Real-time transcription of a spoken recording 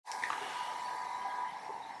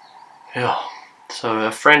Yeah, so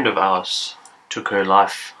a friend of ours took her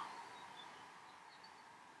life.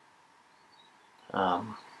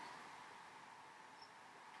 Um,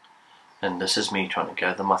 and this is me trying to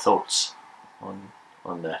gather my thoughts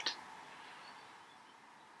on that.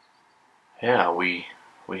 Yeah, we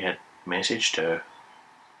had messaged her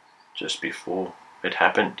just before it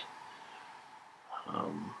happened,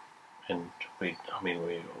 and we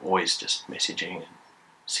were always just messaging and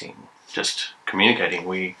seeing, just communicating.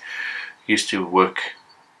 We used to work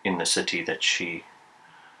in the city that she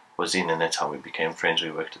was in, and that's how we became friends.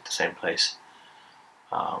 We worked at the same place.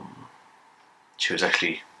 She was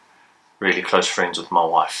actually really close friends with my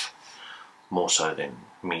wife, more so than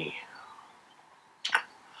me.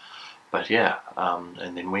 But yeah,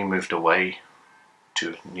 and then we moved away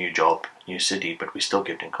to a new job, new city, but we still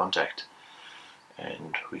kept in contact,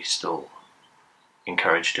 and we still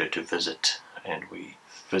encouraged her to visit, and we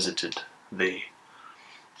visited there.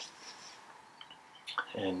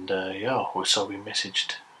 And yeah, so we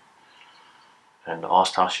messaged and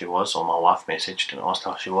asked how she was, or my wife messaged and asked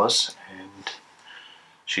how she was, and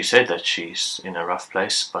she said that she's in a rough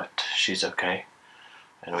place, but she's okay.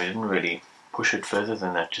 And we didn't really push it further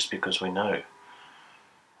than that, just because we know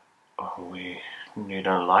you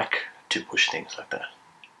don't like to push things like that.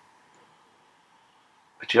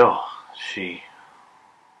 But yeah, she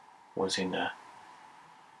was in a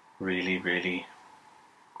really, really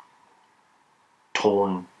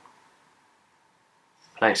torn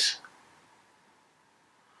place.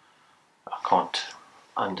 I can't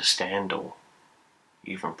understand or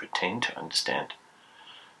even pretend to understand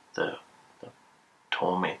the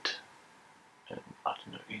torment and, I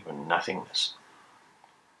don't know, even nothingness.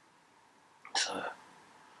 So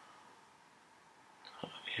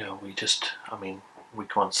yeah, we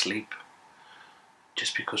can't sleep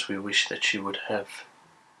just because we wish that she would have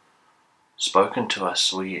spoken to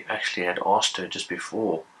us. We actually had asked her just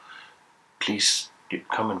before, please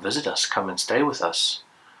come and visit us, come and stay with us,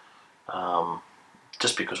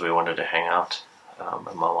 just because we wanted to hang out,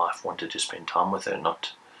 and my wife wanted to spend time with her,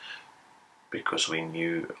 not because we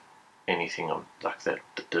knew anything of like that,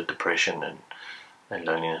 the depression and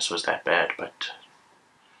loneliness was that bad, but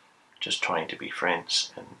just trying to be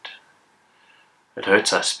friends. And it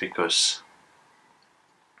hurts us because,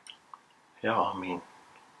 yeah,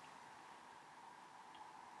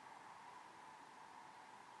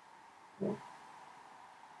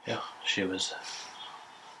 yeah, she was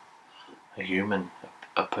a human,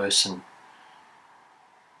 a person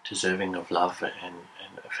deserving of love and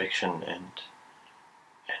affection, and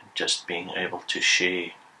just being able to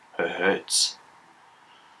share her hurts.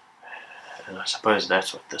 And I suppose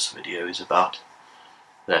that's what this video is about,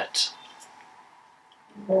 that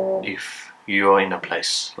if you are in a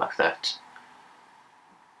place like that,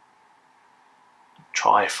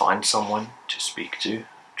 try find someone to speak to,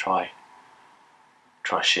 try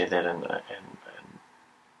share that, and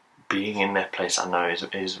being in that place, I know,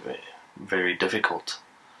 is very difficult.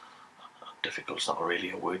 Difficult's not really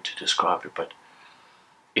a word to describe it, but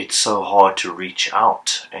it's so hard to reach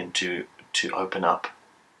out and to open up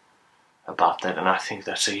about that. And I think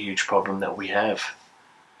that's a huge problem that we have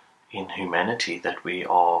in humanity, that we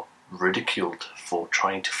are ridiculed for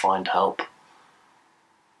trying to find help,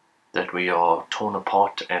 that we are torn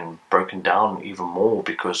apart and broken down even more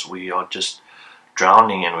because we are just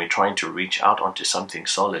drowning and we're trying to reach out onto something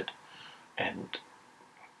solid. And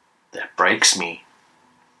that breaks me.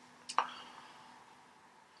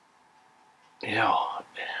 Yeah,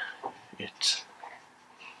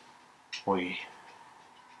 we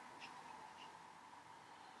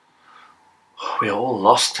are all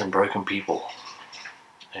lost and broken people,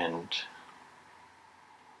 and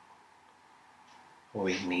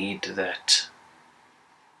we need that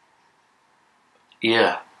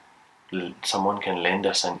ear. Someone can lend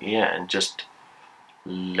us an ear and just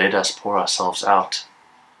let us pour ourselves out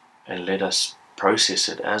and let us process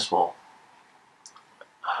it as well.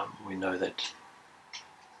 We know that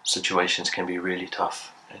situations can be really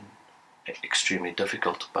tough and extremely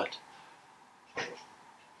difficult, but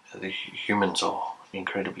the humans are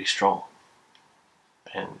incredibly strong,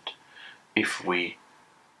 and if we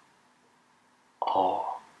are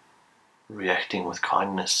reacting with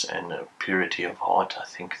kindness and a purity of heart, I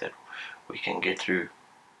think that we can get through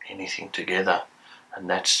anything together. And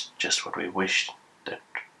that's just what we wish, that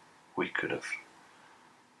we could have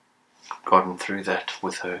gotten through that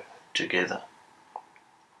with her together.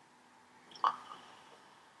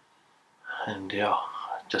 And yeah,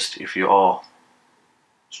 just if you are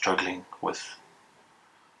struggling with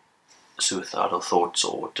suicidal thoughts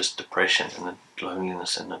or just depression and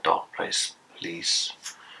loneliness in a dark place, please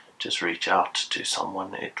just reach out to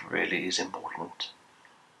someone. It really is important,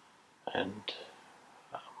 and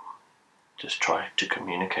just try to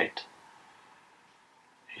communicate.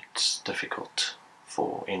 It's difficult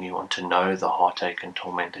for anyone to know the heartache and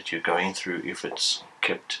torment that you're going through if it's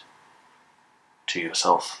kept to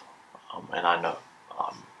yourself. And I know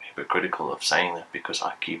I'm hypocritical of saying that, because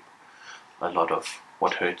I keep a lot of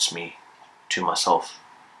what hurts me to myself,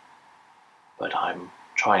 but I'm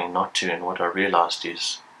trying not to. And what I realized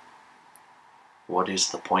is, what is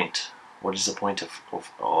the point? What is the point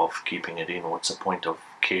of keeping it in? What's the point of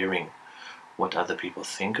caring what other people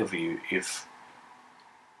think of you if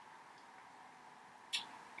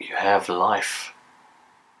you have life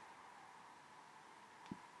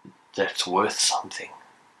that's worth something?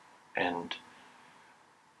 And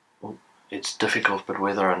it's difficult, but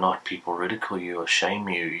whether or not people ridicule you or shame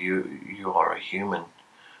you, you are a human,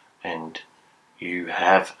 and you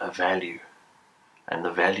have a value, and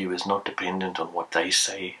the value is not dependent on what they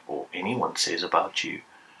say or anyone says about you.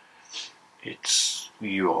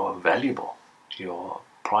 You are valuable, you are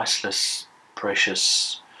priceless,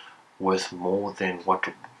 precious, worth more than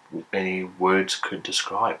what any words could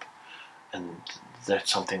describe. And that's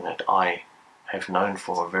something that I have known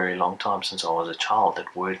for a very long time, since I was a child,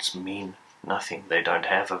 that words mean nothing. They don't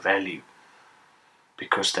have a value,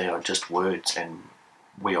 because they are just words, and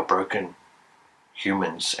we are broken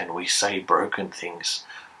humans, and we say broken things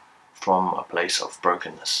from a place of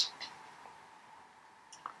brokenness.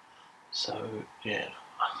 So yeah,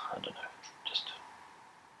 I don't know,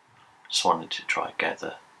 just wanted to try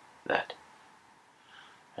gather that.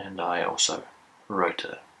 And I also wrote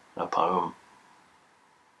a poem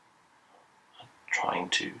trying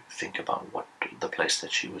to think about what the place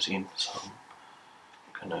that she was in. So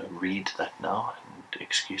I'm gonna read that now, and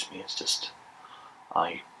excuse me, it's just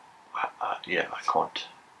I can't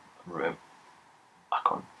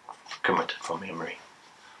commit it from memory.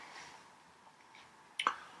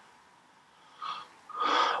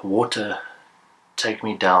 Water, take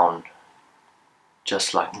me down,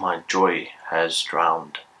 just like my joy has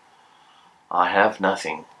drowned. I have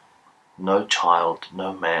nothing, no child,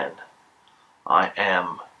 no man. I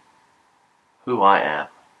am who I am,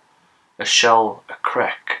 a shell, a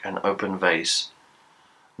crack, an open vase,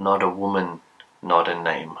 not a woman, not a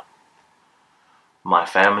name. My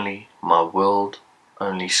family, my world,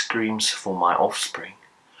 only screams for my offspring.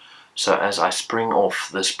 So as I spring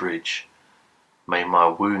off this bridge, may my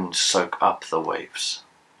wounds soak up the waves.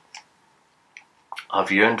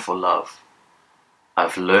 I've yearned for love,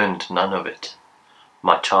 I've learned none of it.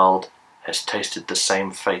 My child has tasted the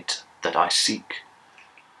same fate that I seek.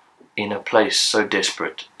 In a place so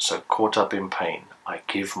desperate, so caught up in pain, I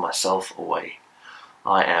give myself away.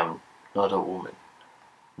 I am not a woman,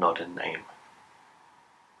 not a name.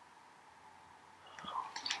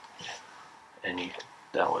 And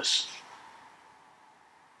that was,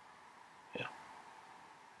 yeah.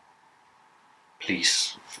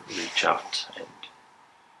 Please reach out, and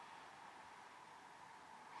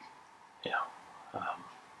yeah,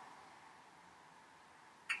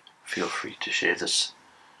 feel free to share this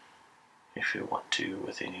if you want to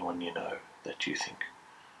with anyone you know that you think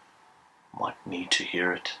might need to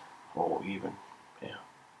hear it, or even,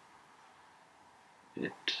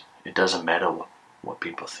 it doesn't matter what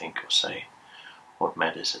people think or say. What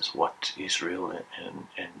matters is what is real and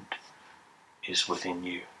is within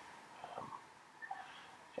you,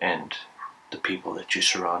 and the people that you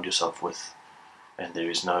surround yourself with. And there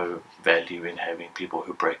is no value in having people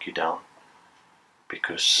who break you down,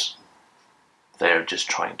 because they are just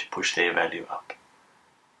trying to push their value up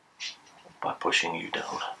by pushing you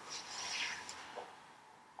down.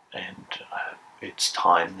 And it's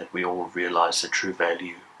time that we all realize the true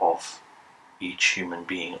value of each human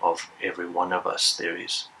being, of every one of us. There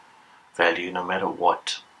is value no matter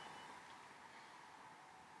what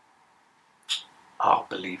our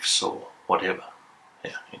beliefs or whatever.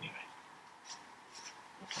 Yeah, anyway.